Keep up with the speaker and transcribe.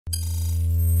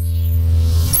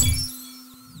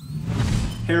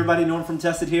Hey everybody, Norm from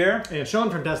Tested here. And Sean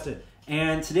from Tested.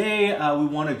 And today we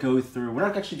want to go through, we're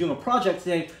not actually doing a project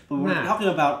today, but we're talking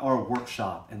about our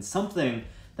workshop and something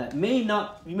that you may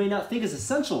not think is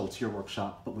essential to your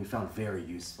workshop, but we found very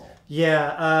useful.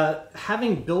 Yeah,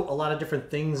 having built a lot of different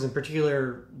things, in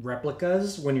particular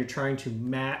replicas, when you're trying to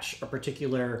match a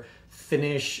particular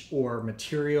finish or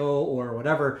material or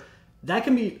whatever, that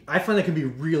can be, I find that can be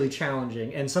really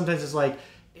challenging. And sometimes it's like,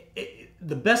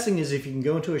 the best thing is if you can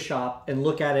go into a shop and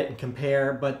look at it and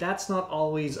compare, but that's not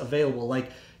always available.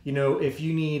 Like, you know, if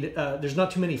you need, there's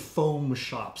not too many foam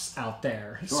shops out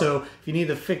there. Sure. So if you need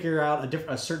to figure out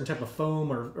a certain type of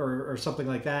foam or something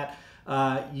like that,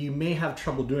 you may have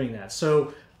trouble doing that.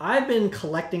 So I've been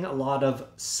collecting a lot of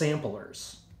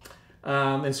samplers.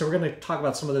 And so we're going to talk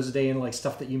about some of those today and like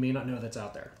stuff that you may not know that's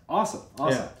out there. Awesome.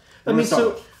 Awesome. Yeah.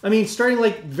 Starting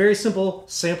like very simple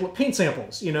paint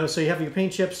samples, you know, so you have your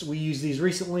paint chips. We use these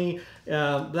recently.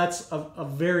 That's a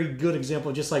very good example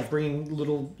of just like bringing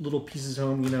little pieces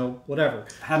home, you know, whatever.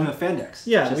 Having a Fandex.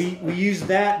 Yeah, we used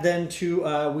that then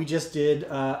to, we just did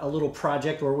a little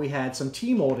project where we had some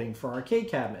T-molding for arcade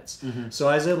cabinets. Mm-hmm. So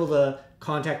I was able to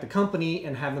contact the company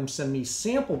and have them send me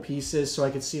sample pieces so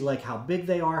I could see like how big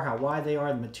they are, how wide they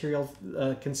are, the material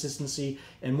consistency,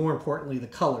 and more importantly, the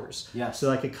colors. Yes.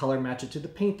 So I could color match it to the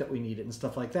paint that we needed and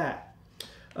stuff like that.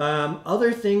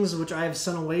 Other things which I have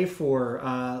sent away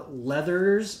for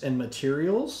leathers and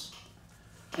materials.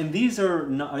 And these are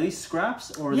these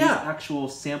scraps or are these actual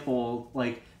sample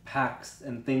like packs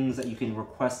and things that you can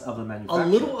request of the manufacturer? A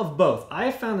little of both. I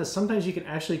have found that sometimes you can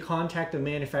actually contact the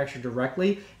manufacturer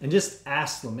directly and just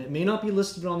ask them. It may not be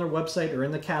listed on their website or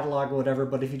in the catalog or whatever,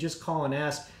 but if you just call and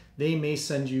ask, they may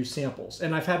send you samples.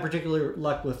 And I've had particular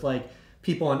luck with like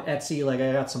people on Etsy, like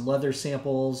I got some leather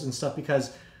samples and stuff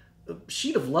because a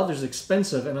sheet of leather is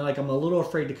expensive, and I'm a little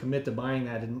afraid to commit to buying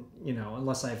that, and you know,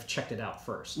 unless I've checked it out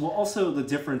first. Well, also the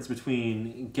difference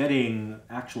between getting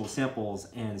actual samples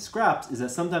and scraps is that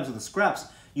sometimes with the scraps,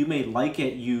 you may like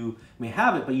it, you may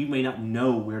have it, but you may not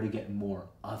know where to get more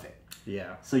of it.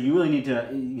 Yeah. So you really need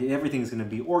to, everything's going to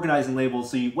be organized and labeled,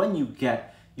 so when you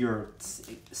get your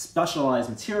specialized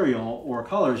material or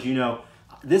colors, you know,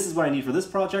 this is what I need for this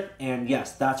project, and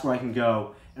yes, that's where I can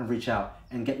go and reach out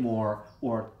and get more,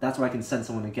 or that's where I can send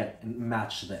someone to get and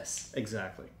match this.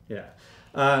 Exactly. Yeah.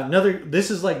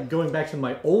 This is like going back to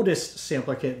my oldest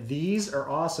sampler kit. These are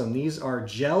awesome. These are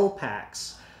gel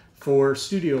packs for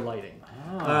studio lighting.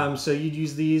 So you'd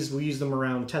use these. We use them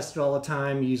around Tested all the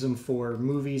time. Use them for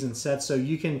movies and sets. So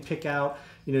you can pick out,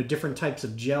 you know, different types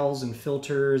of gels and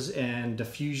filters and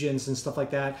diffusions and stuff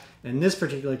like that. In this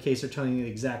particular case, they're telling you the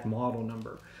exact model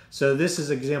number. So this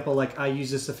is an example, like I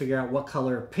use this to figure out what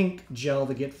color pink gel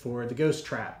to get for the ghost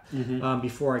trap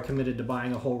before I committed to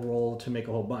buying a whole roll to make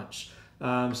a whole bunch.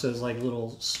 So there's like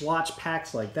little swatch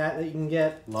packs like that you can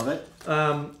get. Love it.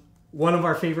 One of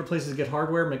our favorite places to get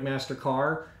hardware, McMaster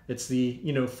Carr. It's the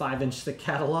 5-inch thick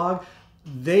catalog.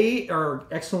 They are an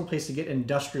excellent place to get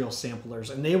industrial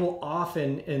samplers, and they will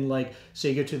often, in like,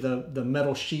 say you go to the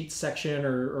metal sheet section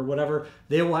or whatever,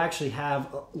 they will actually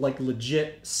have like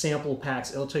legit sample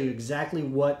packs. It'll tell you exactly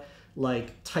what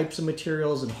like types of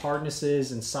materials and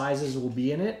hardnesses and sizes will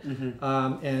be in it.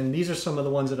 Mm-hmm. And these are some of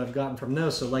the ones that I've gotten from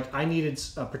those. So like I needed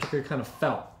a particular kind of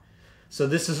felt. So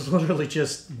this is literally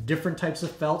just different types of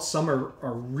felt. Some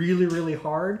are really, really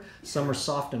hard. Some are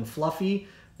soft and fluffy,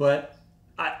 but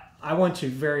I went to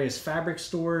various fabric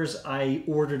stores. I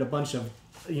ordered a bunch of,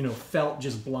 felt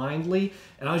just blindly,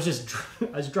 and I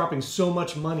was dropping so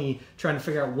much money trying to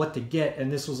figure out what to get,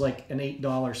 and this was like an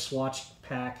 $8 swatch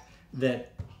pack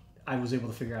that I was able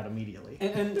to figure out immediately.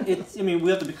 And it's, we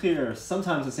have to be clear,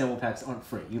 sometimes the sample packs aren't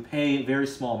free. You pay a very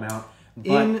small amount.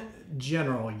 But in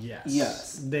general, yes.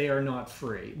 Yes. They are not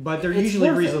free, but they're usually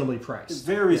reasonably priced. It's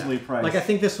very reasonably priced. Like I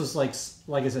think this was like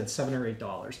I said, $7 or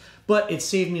 $8, but it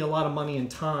saved me a lot of money and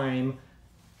time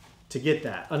to get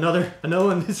that. Another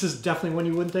one. This is definitely one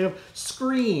you wouldn't think of.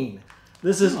 Screen.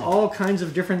 This is all kinds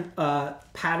of different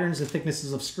patterns and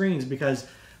thicknesses of screens because.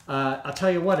 I'll tell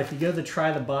you what, if you go to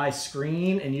try to buy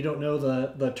screen and you don't know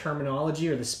the terminology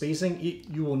or the spacing,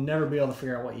 you will never be able to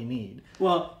figure out what you need.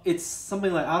 Well, it's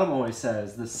something like Adam always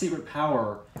says, the secret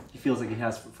power he feels like he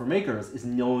has for makers is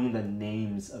knowing the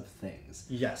names of things.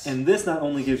 Yes. And this not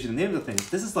only gives you the names of things,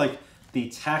 this is like the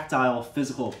tactile,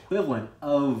 physical equivalent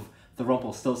of the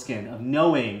Rumpelstiltskin, of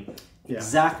knowing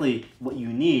exactly what you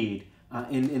need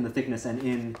in the thickness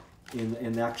and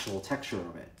in the actual texture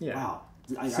of it. Yeah. Wow.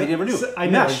 I never knew. I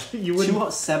know. Mesh.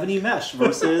 270 mesh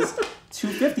versus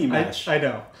 250 mesh. I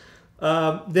know.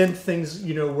 Then things,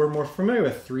 we're more familiar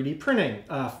with 3D printing.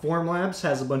 Formlabs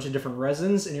has a bunch of different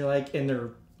resins, and and they're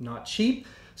not cheap,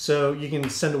 So you can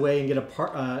send away and get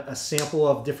a sample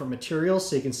of different materials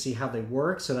so you can see how they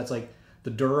work. So that's like the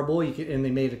durable, and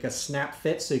they made like a snap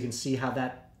fit so you can see how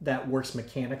that works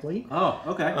mechanically. Oh,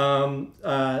 okay.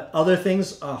 Other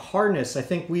things, hardness. I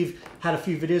think we've had a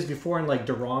few videos before on like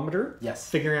durometer. Yes.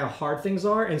 Figuring out how hard things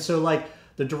are. And so like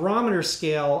the durometer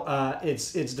scale,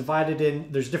 it's divided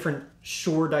in, there's different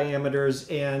shore diameters.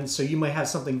 And so you might have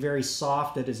something very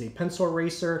soft that is a pencil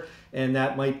eraser, and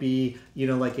that might be, you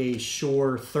know, like a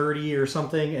shore 30 or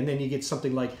something. And then you get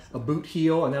something like a boot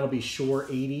heel, and that'll be shore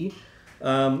 80.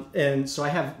 And so I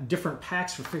have different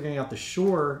packs for figuring out the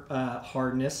shore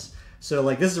hardness. So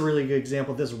like this is a really good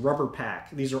example of this rubber pack.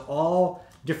 These are all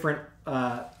different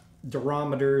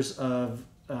durometers of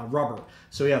rubber.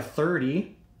 So we have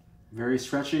 30. Very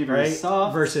stretchy, very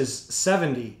soft. Versus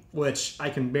 70, which I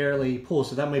can barely pull.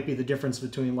 So that might be the difference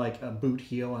between like a boot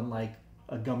heel and like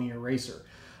a gummy eraser.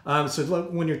 So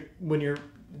look, when you're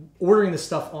ordering this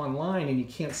stuff online and you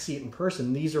can't see it in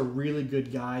person, these are really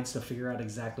good guides to figure out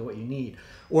exactly what you need.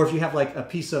 Or if you have like a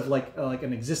piece of like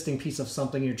an existing piece of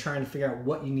something, you're trying to figure out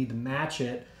what you need to match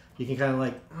it, you can kind of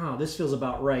like, oh, this feels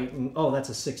about right, and oh, that's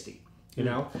a 60, you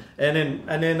know. And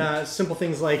then simple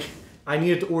things like I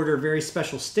needed to order very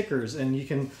special stickers, and you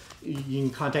can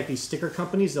contact these sticker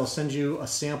companies. They'll send you a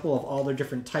sample of all their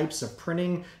different types of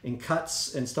printing and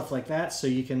cuts and stuff like that, so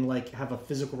you can like have a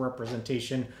physical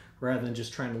representation rather than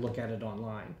just trying to look at it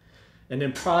online. And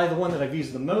then probably the one that I've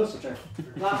used the most, which I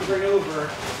forgot to bring over.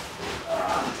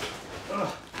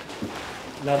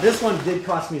 Now this one did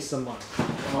cost me some money.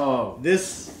 Oh,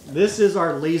 this is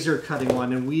our laser cutting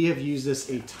one, and we have used this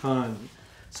a ton.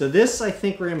 So this I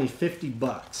think ran me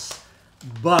 $50.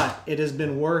 But it has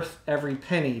been worth every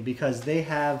penny because they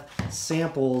have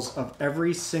samples of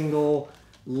every single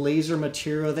laser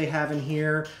material they have in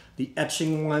here. The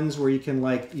etching ones where you can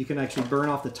actually burn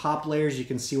off the top layers. You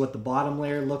can see what the bottom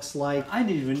layer looks like. I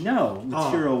didn't even know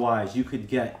material-wise you could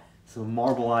get some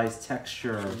marbleized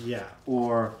texture. Yeah.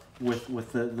 Or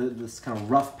with this kind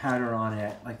of rough pattern on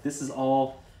it. Like this is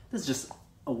just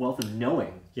a wealth of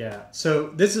knowing. Yeah. So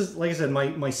this is, like I said,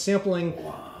 my sampling,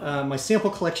 my sample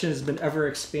collection has been ever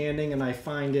expanding, and I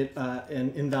find it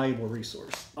an invaluable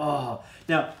resource. Oh,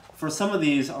 now for some of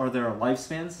these, are there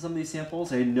lifespans to some of these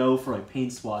samples? I know for like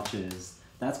paint swatches,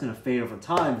 that's going to fade over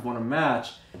time. If you want to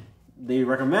match, they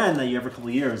recommend that you every couple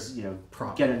of years, you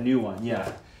know, get a new one.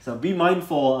 Yeah. So be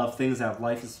mindful of things that have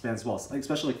lifespan as well,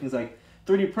 especially things like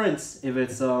 3D prints. If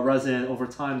it's resin, over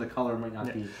time the color might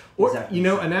not be exactly. You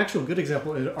know, an actual good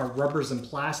example are rubbers and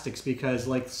plastics, because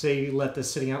like say you let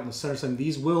this sitting out in the sun,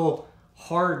 these will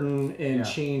harden and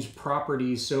change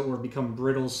properties or become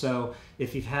brittle. So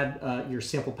if you've had your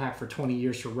sample pack for 20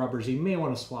 years for rubbers, you may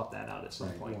want to swap that out at some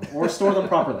point. Or store them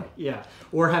properly. Yeah.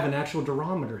 Or have an actual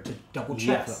durometer to double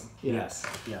check them. Yes.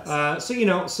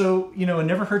 So it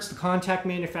never hurts to contact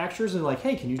manufacturers and like,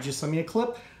 hey, can you just send me a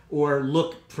clip? Or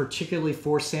look particularly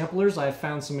for samplers. I've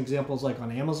found some examples like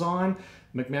on Amazon.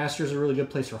 McMaster is a really good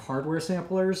place for hardware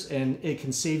samplers, and it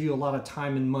can save you a lot of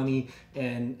time and money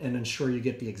and ensure you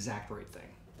get the exact right thing.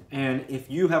 And if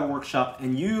you have a workshop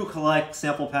and you collect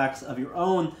sample packs of your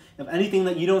own, of anything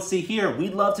that you don't see here,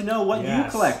 we'd love to know what you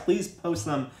collect. Please post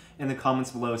them in the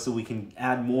comments below so we can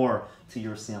add more to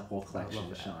your sample collection,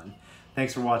 Sean.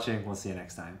 Thanks for watching. We'll see you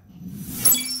next time.